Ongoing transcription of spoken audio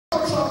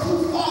your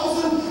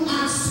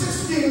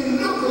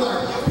 2016 look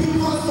like,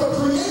 because the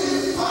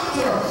creative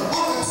factor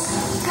of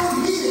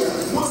exceptional year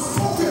was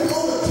spoken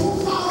over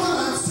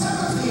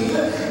 2017.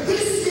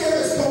 This year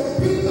is going to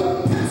be the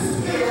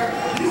best year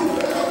you've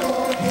ever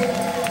going to get.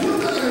 You're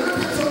going to look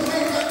at your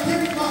neighbor,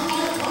 give them a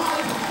high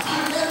five,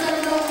 and let them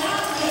know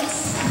I'm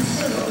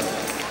exceptional.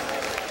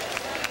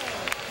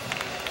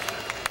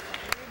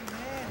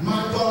 My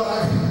God,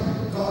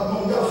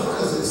 God, your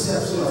heart is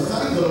exceptional.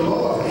 Thank the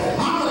Lord.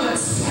 I'm an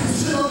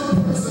exceptional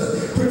person.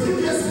 Could you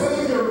just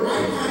wave your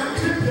right hand,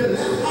 clip your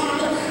left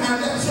hand,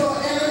 and let your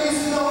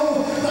enemies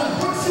know that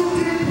what you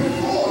did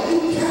before, you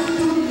can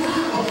do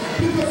now?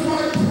 Because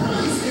my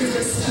praise is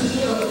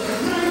exceptional.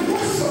 My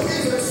worship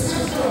is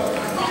exceptional.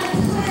 My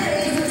prayer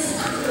is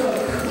exceptional.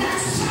 My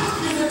shout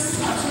is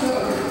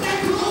exceptional. My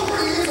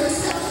glory is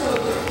exceptional.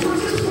 Could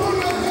you throw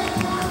your head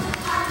back?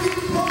 I give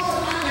God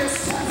an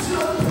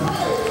exceptional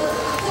praise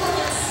for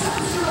an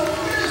exceptional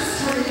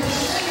ministry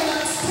and an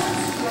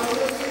exceptional.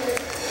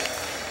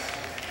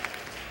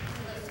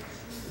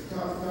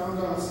 Calm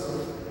down,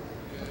 sir.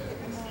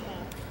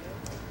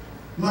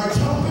 My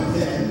topic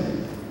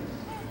then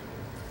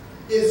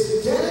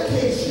is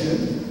dedication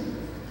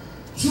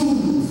to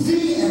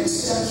the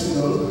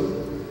exceptional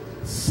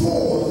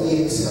for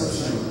the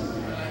exceptional.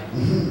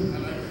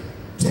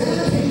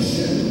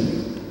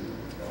 Dedication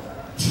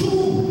to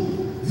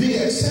the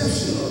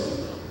exceptional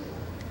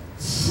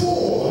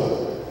for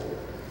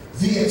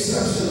the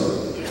exceptional.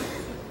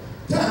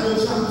 Daniel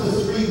chapter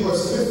 3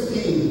 verse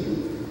 15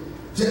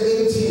 to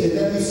 18, and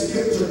then we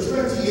skip to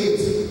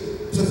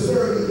 28 to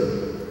 30.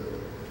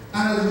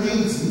 And it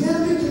reads,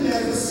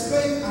 Nebuchadnezzar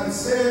spake and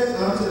said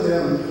unto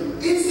them,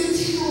 Is it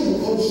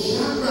true, O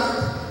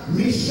Shadrach,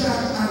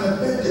 Meshach, and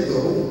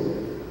Abednego,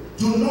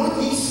 do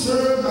not ye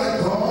serve thy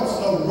gods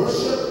nor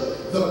worship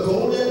the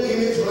golden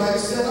image which I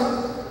set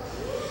up?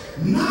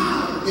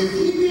 Now, if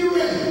ye be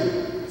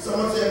ready,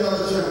 someone say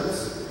another chance,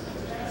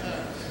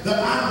 that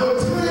at the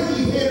time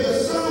ye hear the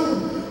sound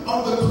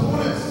of the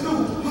cornet,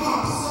 flute,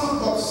 harp,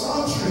 song,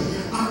 psaltery,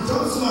 and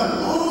dulcimer,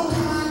 all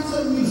kinds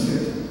of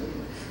music,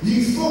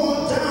 ye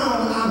fall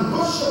down and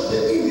worship the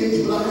image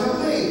that I have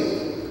made.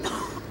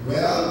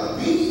 Well,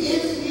 be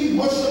if ye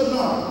worship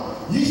not,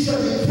 ye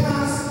shall be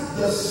cast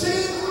the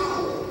same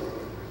hour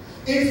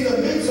into the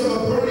midst of a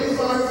burning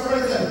fire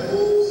furnace. And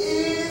who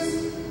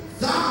is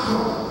that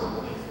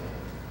God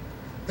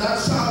that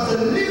shall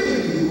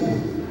deliver you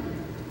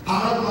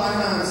out of my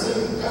hand? So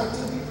you've got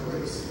to be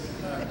crazy.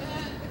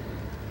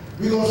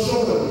 We're going to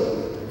show them.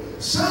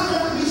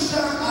 Shadrach,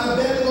 Meshach, and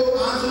Abednego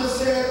answered and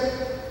said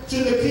to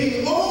the king,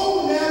 O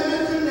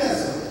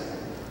Nebuchadnezzar,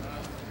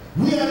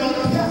 we are not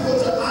careful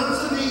to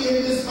answer thee in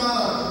this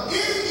manner.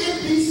 If it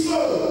be so,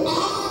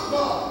 our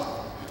God,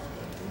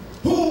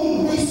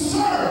 whom we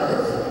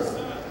serve,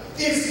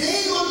 is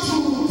able to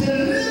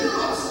deliver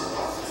us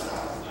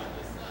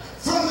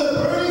from the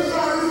burning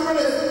fiery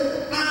furnace,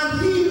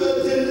 and he will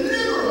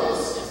deliver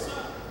us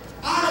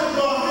out of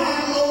your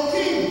hand, O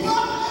king.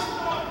 But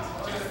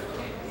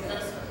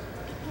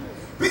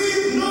be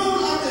it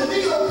known unto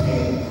thee, O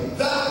king,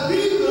 that we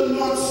will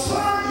not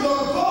serve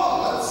your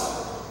gods,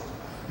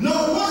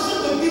 nor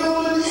worship the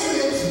golden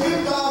image which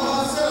thou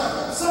hast set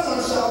up.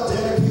 Someone shout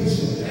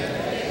dedication.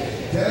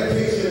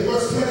 Dedication.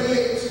 Verse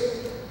 28.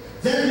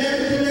 Then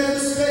Nebuchadnezzar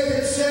spake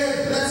and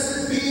said,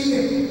 Blessed be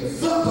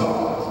the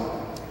God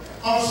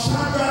of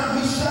Shadrach,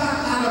 Meshach,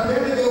 and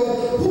Abednego,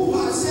 who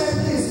hath sent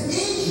his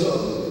angel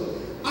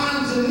and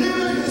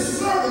delivered his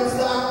servants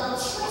that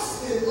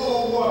trusted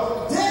or were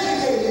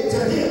dedicated to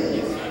him.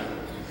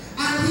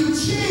 And he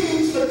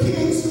changed the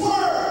king's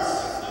words.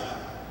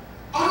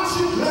 Aren't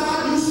you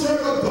glad you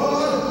serve a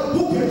God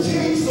who can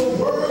change the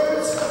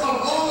words of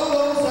all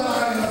those that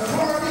are in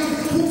authority,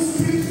 who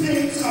speak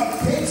things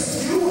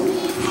against you?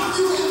 Have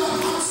you ever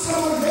had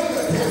someone make a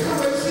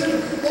declaration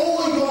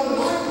over your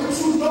life which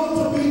you know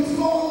to be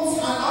false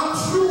and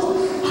untrue,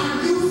 and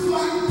you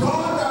thank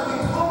God that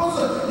because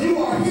you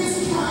are his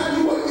child,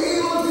 you were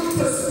able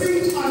to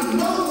speak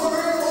another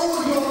word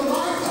over your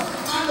life,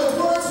 and the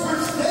words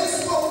which they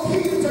spoke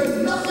came to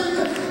nothing,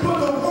 but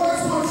the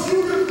words which you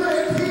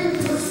declared came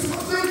to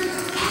something?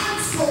 I'm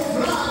so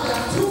glad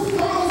that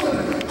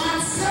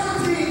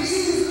 2017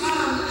 is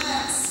an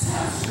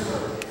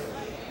exceptional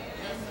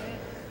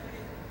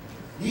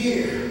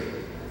year.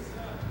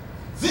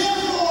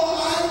 Therefore, I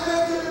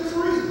make a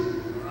decree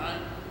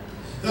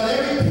that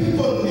every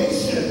people,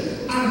 nation,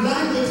 and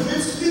language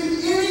which speak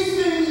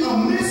anything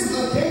amiss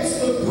against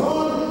the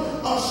God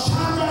of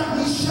Shadrach,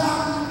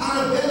 Meshach, and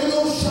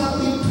Abednego shall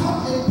be cut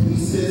in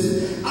pieces,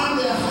 and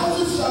their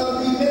houses shall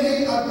be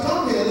made a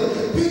dunghill,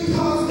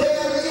 because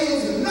there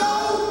is no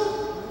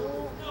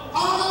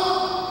other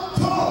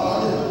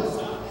God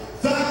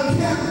that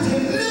can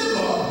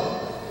deliver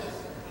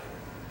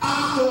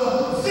after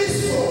this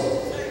one.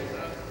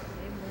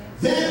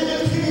 Then the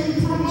king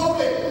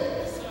promoted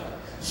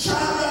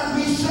Shadrach,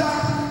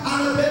 Meshach,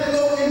 and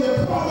Abednego in the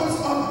province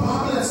of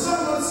Babylon.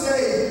 Someone say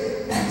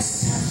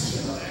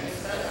exceptional.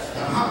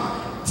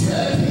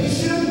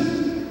 Dedication,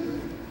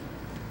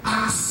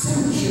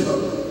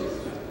 exceptional.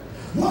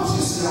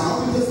 this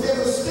now because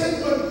there's a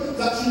statement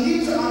that you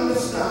need to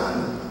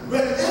understand.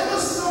 Whenever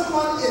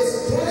someone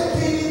is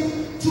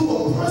dedicated to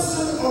a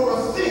person or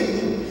a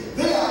thing,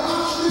 they are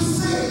actually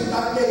saying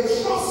that they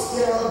trust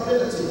their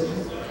ability.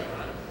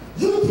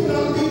 You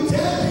cannot be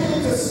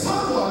dedicated to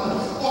someone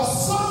or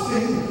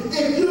something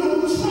if you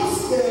don't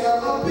trust their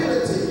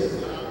ability.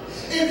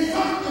 In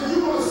fact, if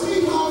you want to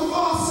see how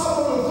far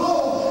someone will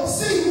go,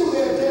 see who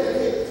they're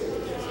dedicated to.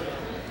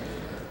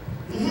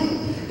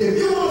 If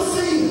you want to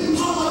see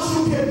how much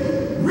you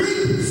can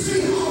read,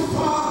 see how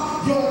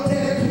far your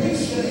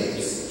dedication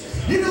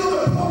is. You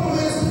know the problem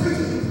is,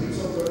 preaching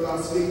so good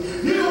last week.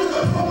 You know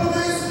what the problem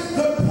is?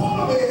 The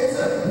problem is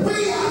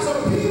we as a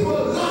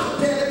people lack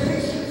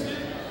dedication.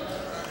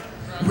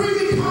 We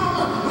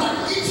become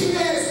like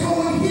engineers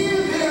going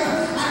here, there,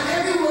 and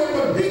everywhere,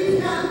 but we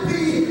can't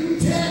be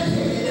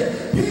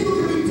dedicated. People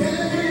can be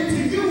dedicated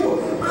to you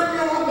when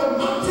you're on the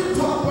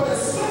mountaintop, but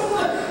as soon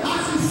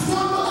as you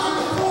stumble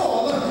and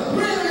fall,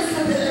 where is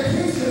the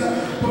dedication?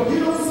 But you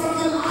know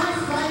something? I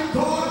thank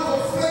God for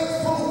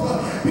faithful,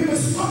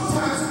 because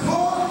sometimes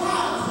God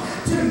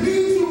has to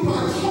lead you by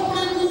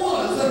troubling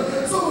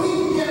waters so he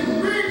can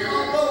get rid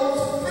of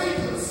those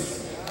faithless.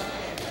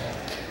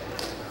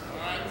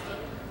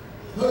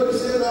 Heard you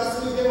say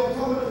last week they were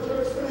coming to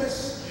church for this?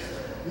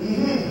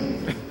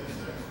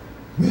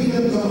 We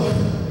didn't go.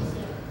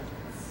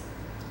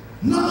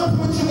 Another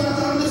point you got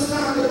to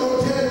understand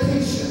about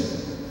dedication.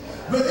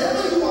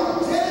 Whenever you are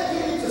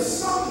dedicated to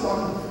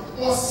someone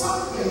or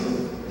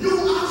something, you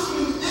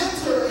actually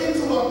enter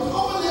into a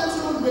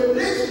covenantal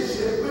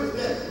relationship with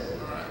them.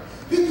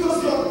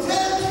 Because your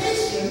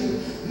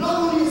dedication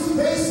not only is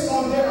based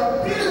on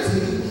their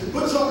ability,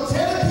 but your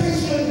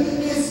dedication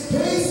is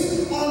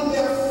based on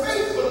their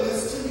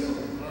faithfulness to you.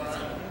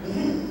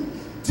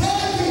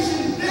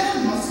 Dedication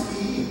then must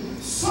be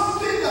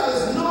something that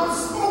is not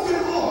spoken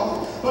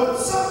of, but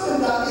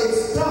something that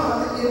is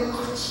done in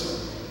action.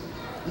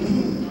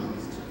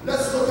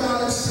 Let's look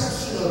at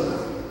exceptional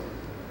now.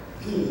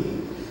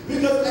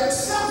 Because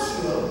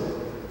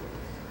exceptional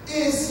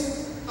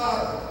is,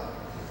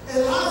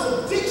 it has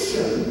a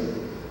diction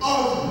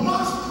of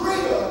much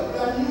greater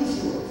than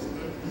usual.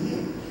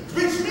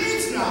 Which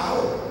means now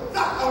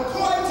that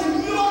according to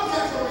your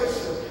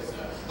declaration,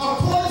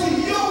 according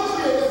to your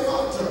creative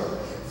factor,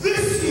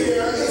 this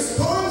year is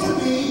going to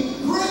be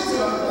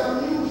greater than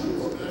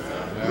usual.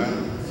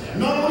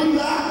 Not only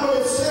that, but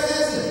it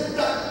says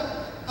that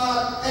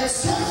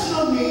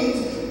exceptional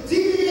means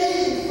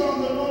deviating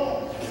from the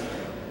norm.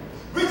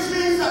 Which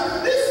means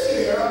that this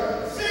year,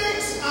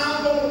 things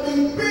are going to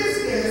be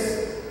business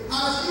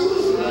as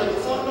usual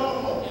or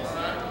normal.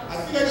 I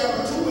think I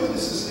got 2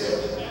 witnesses there.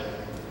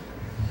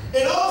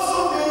 It also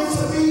means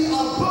to be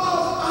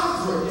above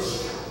average.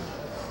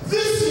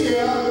 This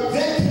year,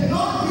 there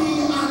cannot be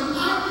an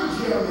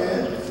average year,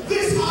 man.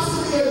 This has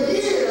to be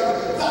a year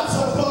that's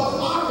above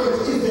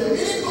average. Is there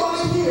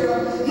anybody here,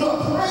 you're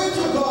praying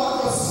to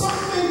God for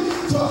something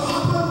to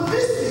happen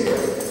this year?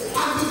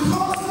 And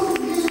because you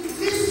need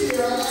this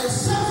year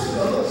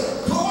exceptional,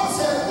 God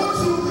said, what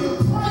you've been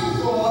praying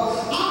for,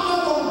 I'm not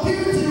going to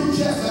give it to you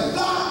just like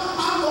that.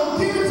 I'm going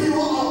to give it to you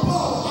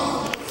above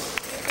average.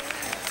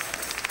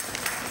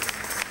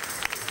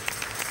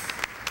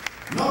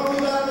 Not only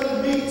that, but it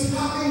means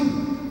having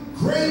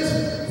great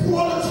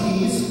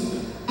qualities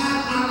at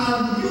an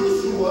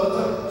unusual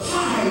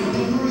high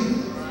degree.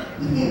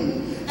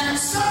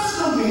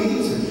 Exceptional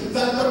means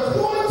that the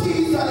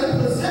qualities that it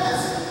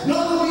possesses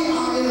not only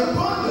are in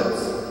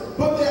abundance,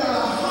 but they are at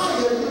a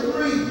higher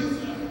degree.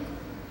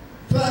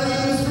 Can I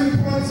give you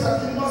 3 points that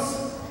you must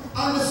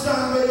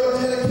understand where your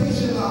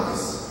dedication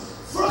lies?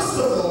 First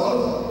of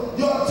all,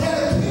 your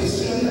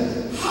dedication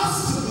has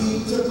to be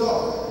to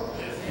God.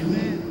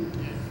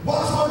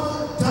 Watch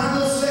what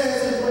Daniel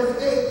says in verse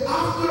 8.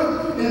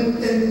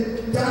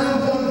 In Daniel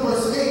 1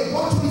 verse 8,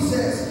 watch what he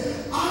says.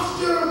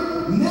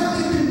 After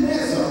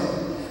Nebuchadnezzar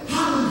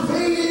had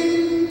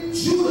invaded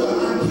Judah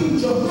and King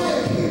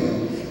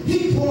Jehoiakim, he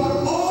brought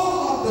all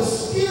of the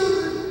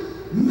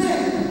skilled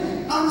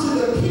men unto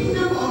the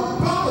kingdom of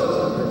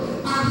Babylon,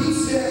 and he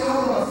said, I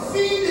will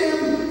feed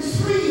them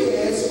 3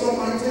 years from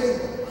my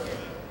table.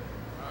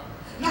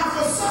 Now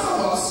for some of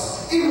us,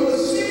 it would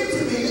seem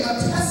to be a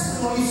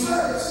testimony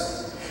service.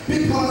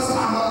 Because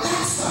I'm an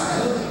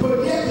exile,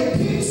 but yet the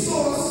king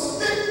saw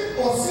fit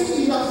or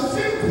see enough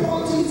fit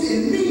qualities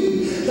in me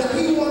that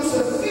he wants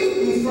to feed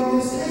me from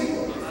his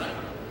table.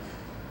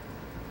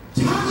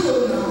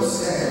 Daniel now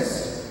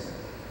says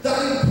that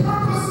he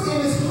purposed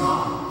in his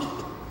heart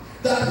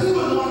that he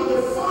would not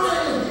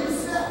defile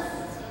himself.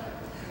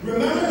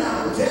 Remember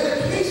now,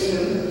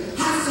 dedication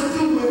has to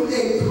do with a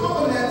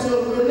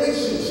covenantal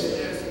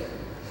relationship.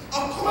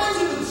 According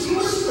to the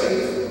Jewish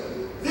faith,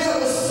 there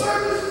were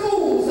certain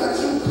foods that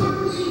you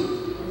couldn't eat.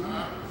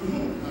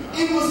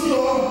 It was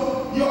your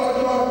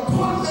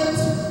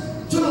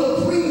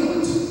covenantal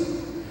agreement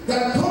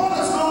that God,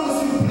 as long as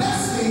you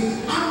bless me,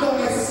 I'm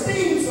going to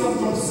abstain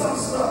from some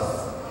stuff.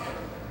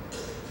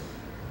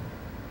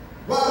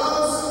 While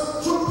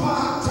others took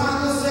part,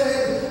 Daniel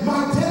said,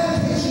 my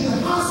dedication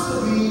has to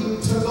be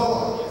to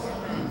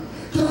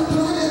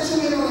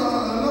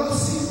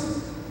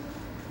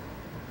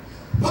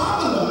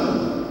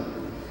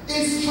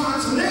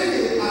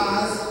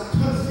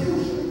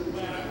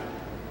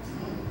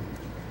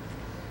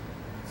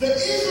the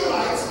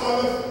Israelites,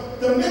 or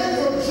the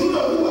men from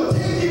Judah who were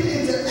taken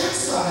into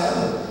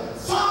exile,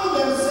 found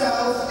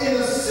themselves in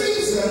a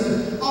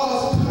season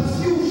of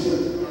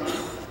confusion.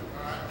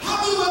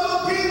 Have you ever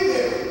been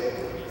there?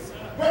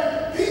 When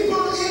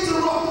people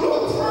interrupt your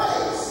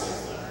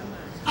praise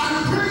and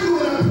bring you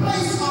in a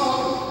place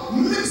of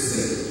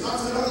mixing.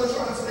 That's another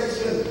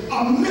translation,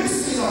 a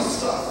mixing of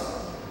stuff.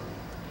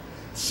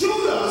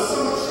 Judah,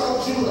 someone shout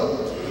Judah.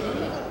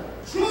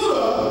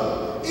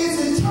 Judah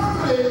is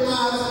interpreted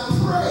as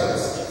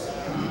praise.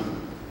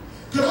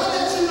 Could I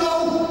let you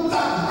know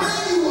that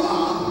where you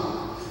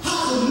are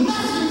has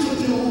nothing to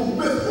do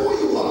with who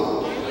you are,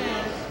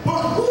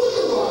 but who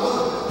you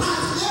are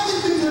has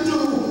everything to do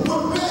with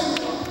where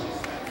you are.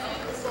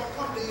 It's going to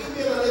come to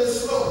email a little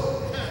slow.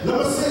 Let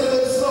me say it a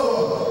little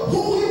slower.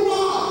 Who you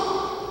are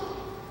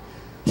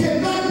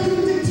cannot be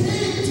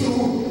dictated to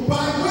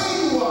by where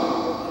you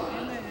are,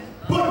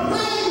 but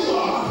where you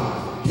are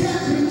can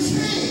be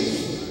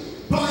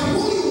changed by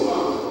who you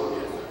are.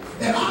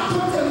 And I'm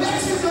going to let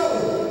you know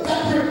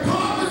that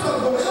regardless of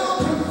whatever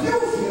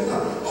confusion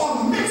or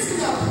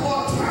mixing up or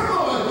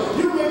turmoil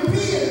you may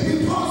be in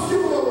because you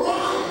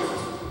arrived,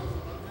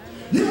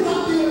 you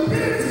have the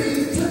ability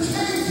to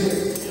change it.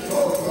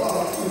 Oh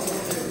God,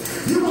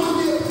 you have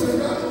the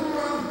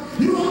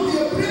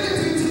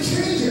ability to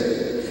change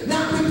it.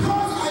 Now,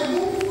 because I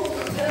moved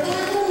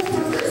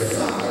to this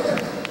side,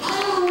 I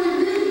don't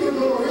reveal the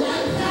glory, I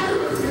carry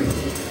with me.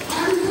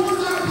 And because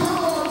I come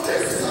on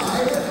this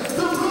side,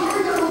 the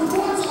glory that was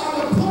once on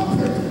the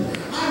pulpit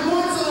and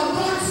once on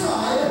that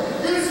side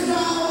is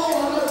now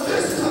on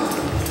this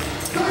side.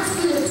 That's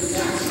the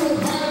exceptional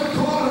kind of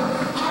God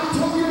I'm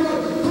talking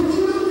about. Could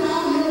you look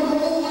down your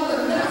row on the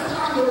left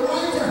and the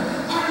right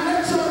and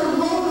let your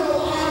row know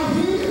I'm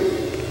here?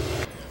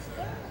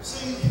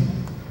 See,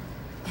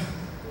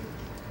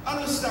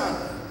 understand,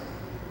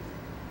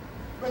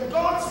 when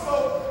God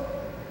spoke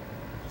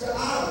to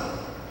Adam,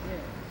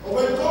 or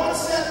when God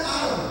set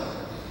Adam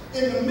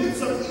in the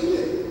midst of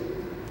Eden,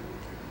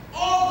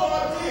 all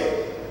God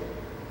did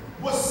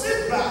was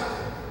sit back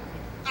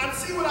and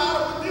see what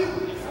Adam would do.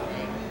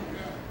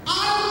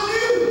 Adam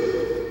knew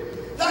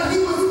that he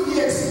was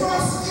the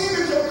express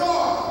image of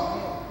God.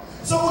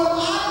 So what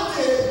Adam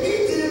did, he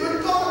did what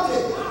God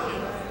did.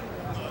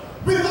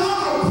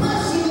 Without a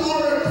question or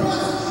a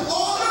request,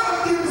 all Adam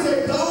did was say,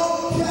 dog,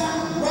 cat,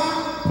 rock,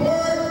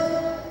 bird,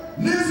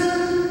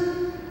 lizard.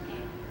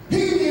 He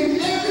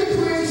named every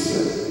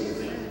creation.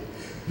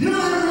 You know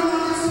what I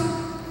realize?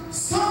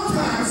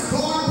 Sometimes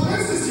God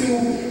places you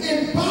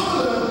in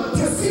Babylon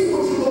to see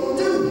what you're going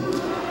to do.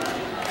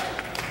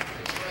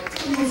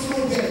 You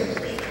still get it.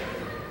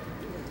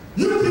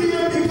 You can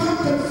either become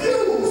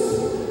confused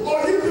or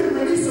you can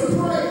release a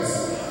praise.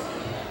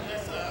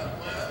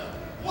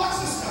 Watch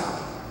this now.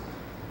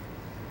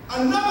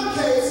 Another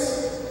case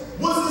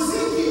was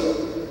Ezekiel.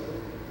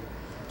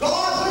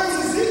 God placed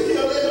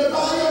Ezekiel in the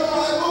valley of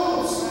dry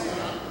bones.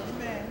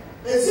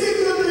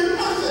 Ezekiel did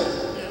nothing.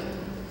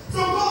 So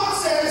God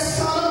says,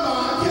 son of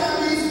mine, can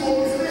these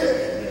bones live?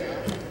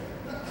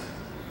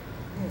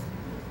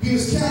 He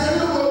was carrying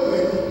the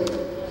whirlwind.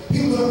 He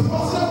was a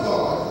prophet of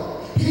God.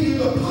 He knew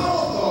the power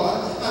of God.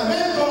 And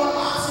when God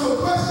asked him a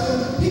question,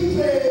 he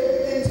played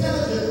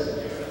intelligent.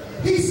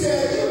 He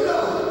said, you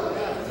know,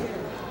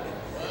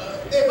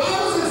 if I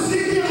was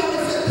Ezekiel, I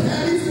would say,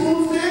 can these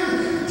bones live?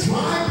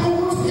 Dry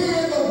bones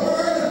hear the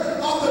word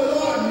of the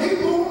Lord. Knee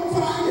bone,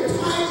 find your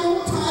thigh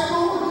bone,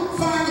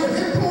 find your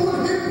hip bone,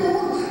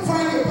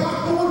 find your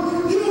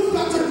backbone. You've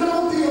got to know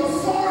the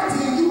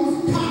authority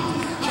you've got.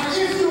 And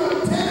if you are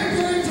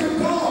dedicated to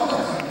God,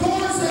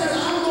 God says,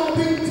 I'm going to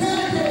be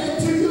dedicated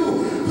to you.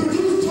 Could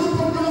you jump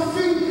on your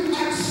feet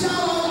and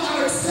shout out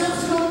an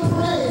exceptional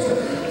praise?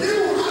 You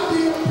have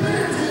the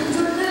ability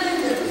to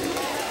name it.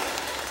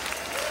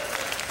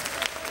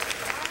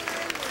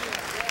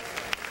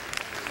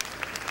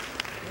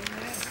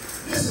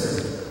 Listen,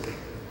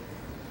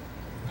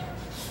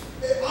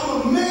 I'm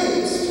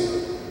amazed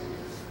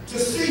to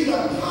see the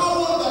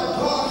power that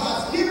God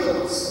has given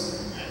us,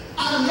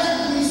 and yet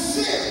we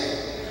sit,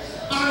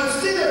 and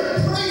instead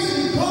of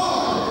praising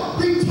God,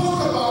 we talk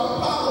about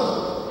Babylon.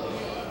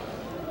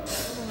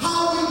 How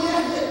we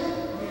get it,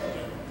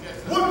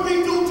 what we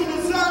do to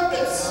deserve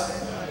this,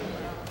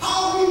 how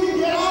we can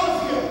get out of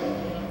here.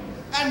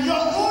 And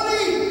your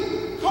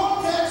only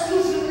context you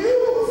should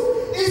use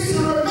is to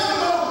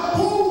remember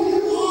who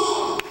you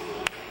are.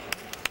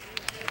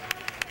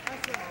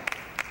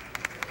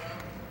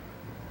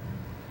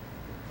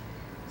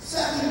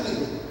 Secondly,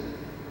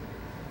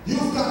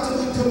 you've got to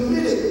be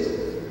committed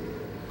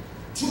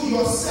to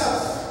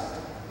yourself,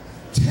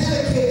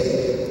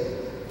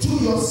 dedicated to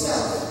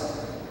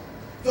yourself.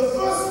 The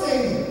first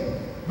thing,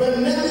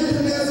 when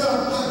Nebuchadnezzar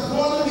had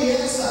gone to the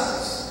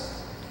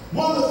exiles,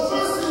 one of the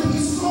first things he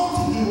sought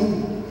to do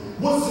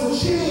was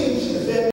to change their